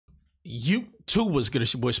YouTube was good.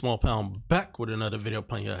 It's your boy Small Pound back with another video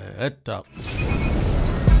playing your head top.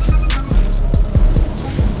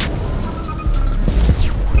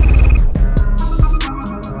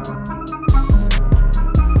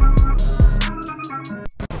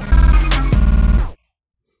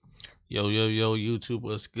 Yo, YouTube,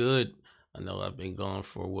 what's good? I know I've been gone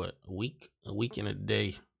for what, a week and a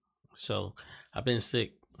day. So I've been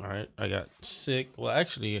sick. All right, I got sick. Well,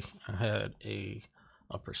 actually, I had a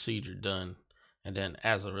procedure done, and then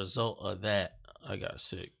as a result of that, I got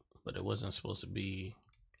sick. But it wasn't supposed to be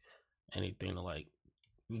anything to like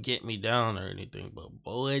get me down or anything. But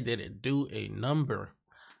boy, did it do a number.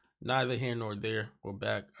 Neither here nor there. We're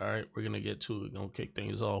back. All right, we're gonna get to it. We're gonna kick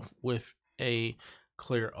things off with a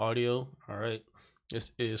clear audio. All right,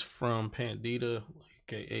 this is from Pandita,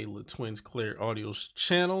 aka Lutwin's Clear Audio's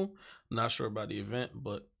channel. I'm not sure about the event,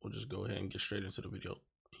 but we'll just go ahead and get straight into the video.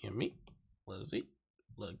 And me, let's see,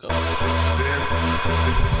 let go.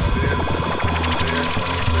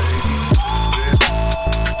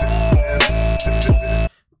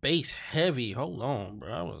 Bass heavy. Hold on,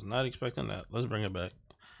 bro. I was not expecting that. Let's bring it back.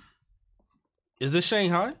 Is this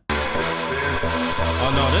Shanghai?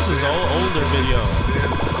 Oh no, this is older video.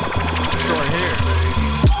 Short hair.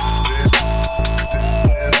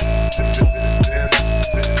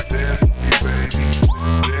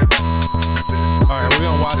 All right, we're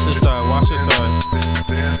gonna watch this side. Watch this side.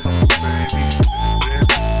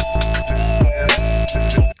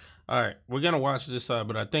 All right, we're gonna watch this side,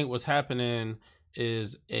 but I think what's happening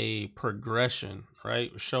is a progression,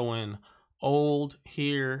 right? Showing old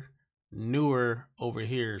here, newer over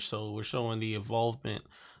here. So we're showing the evolvement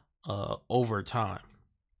over time.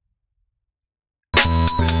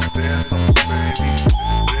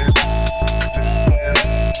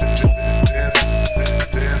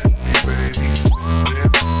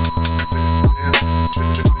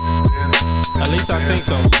 At least I think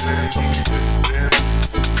so.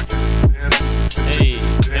 Hey.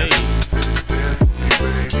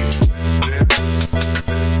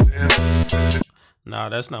 Nah,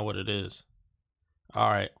 that's not what it is. All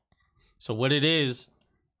right. So what it is,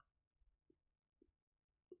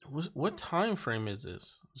 what time frame is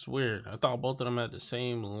this? It's weird. I thought both of them had the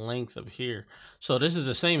same length of here. So this is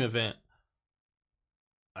the same event.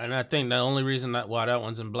 And I think the only reason why that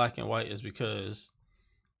one's in black and white is because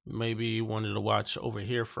maybe you wanted to watch over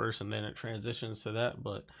here first and then it transitions to that.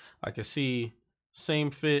 But I can see same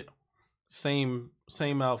fit, same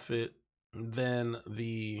outfit. And then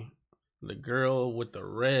the girl with the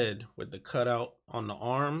red with the cutout on the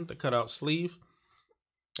arm, the cutout sleeve.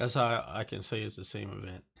 That's how I can say it's the same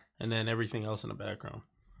event. And then everything else in the background.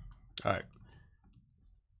 All right,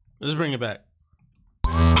 let's bring it back.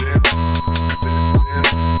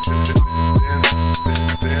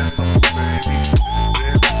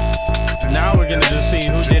 Now we're gonna just see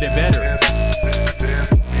who did it better.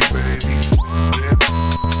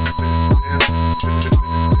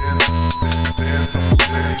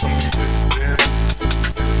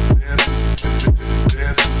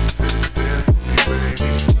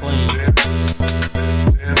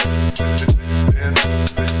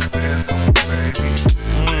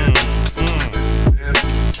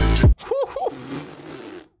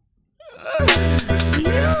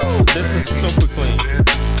 This is super clean.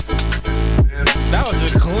 That was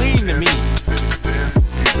just clean to me.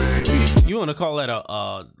 You want to call that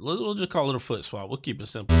a we'll just call it a foot swap. We'll keep it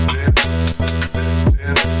simple. Alright.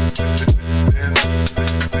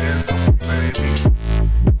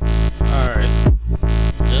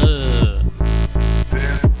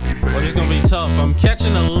 Well, it's gonna be tough. I'm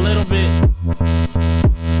catching a little bit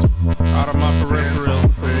out of my peripheral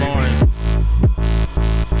from Lauren.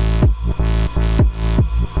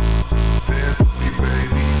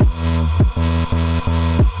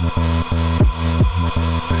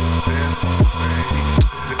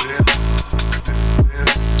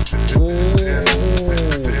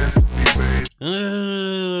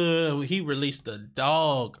 He released the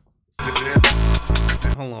dog.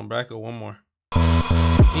 Hold on, back up one more.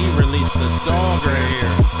 He released the dog right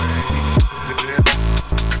here.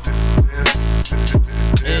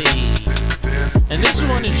 Hey. And this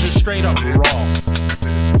one is just straight up raw.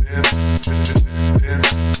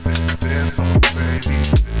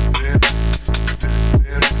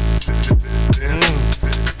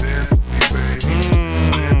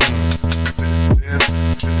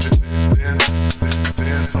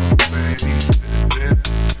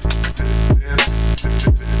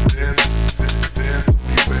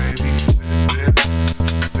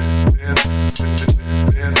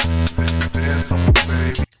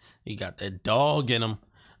 He got that dog in him.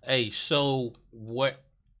 Hey, so what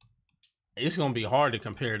it's gonna be hard to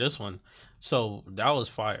compare this one. So that was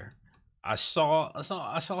fire. I saw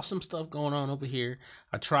some stuff going on over here.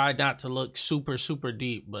 I tried not to look super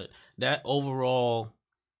deep, but that overall,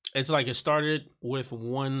 it's like it started with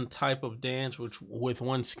one type of dance, with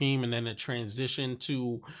one scheme, and then it transitioned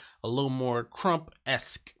to a little more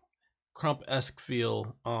crump-esque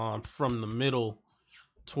feel from the middle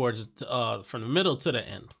towards from the middle to the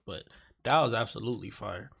end. But that was absolutely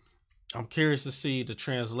fire. I'm curious to see the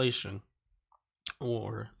translation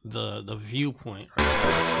or the viewpoint. Right?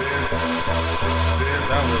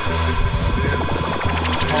 That was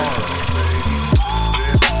hard.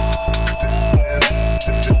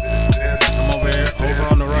 I'm over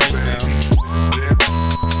on the right now.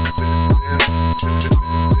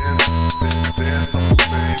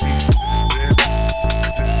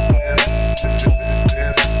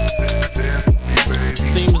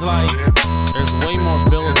 Seems like there's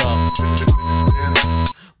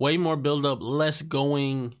way more build up, less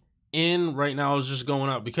going in. Right now it's just going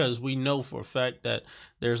out because we know for a fact that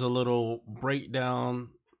there's a little breakdown,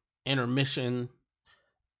 intermission,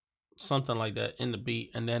 something like that in the beat,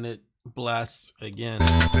 and then it blasts again.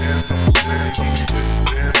 Because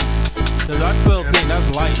I still think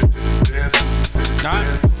that's light. Not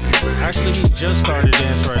actually, he just started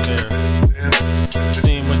dance right there.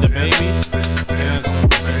 Seeing with the baby. Dance.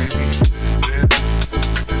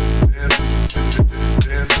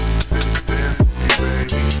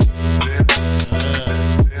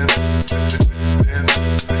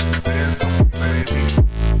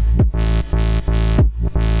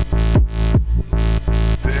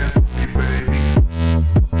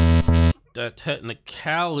 That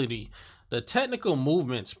technicality, the technical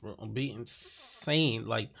movements, bro, be insane.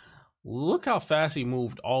 Like, look how fast he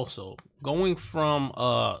moved. Also, going from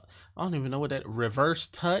I don't even know what that reverse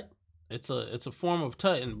tut. It's a form of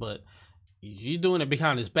tutting, but you doing it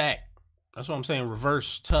behind his back. That's what I'm saying.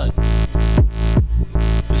 Reverse tut.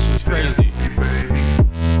 This is crazy.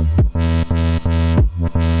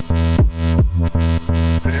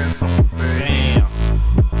 Damn.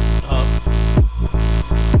 Up.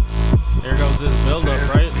 There goes this build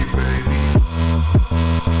up, right?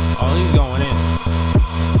 Oh, he's going in.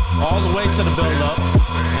 All the way to the build up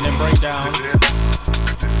and then break down.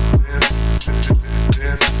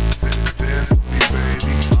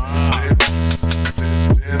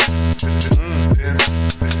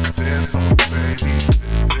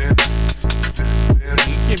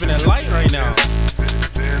 He's keeping it light right now.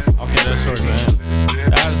 Okay, that's towards the end.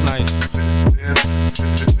 That was nice.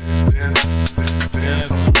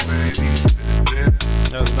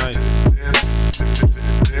 That was nice.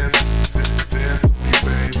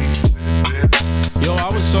 Yo, I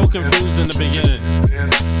was so confused in the beginning.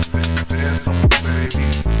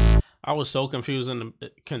 I was so confused in the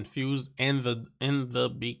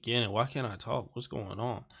beginning. Why can't I talk? What's going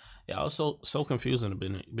on? Yeah, I was so confused in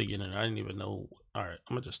the beginning. I didn't even know. All right,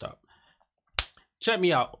 I'm gonna just stop. Check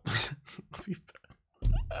me out.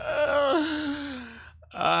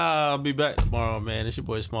 I'll be back tomorrow, man. It's your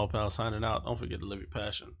boy Small Pal signing out. Don't forget to live your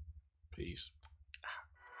passion. Peace.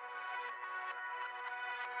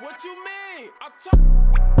 What you mean?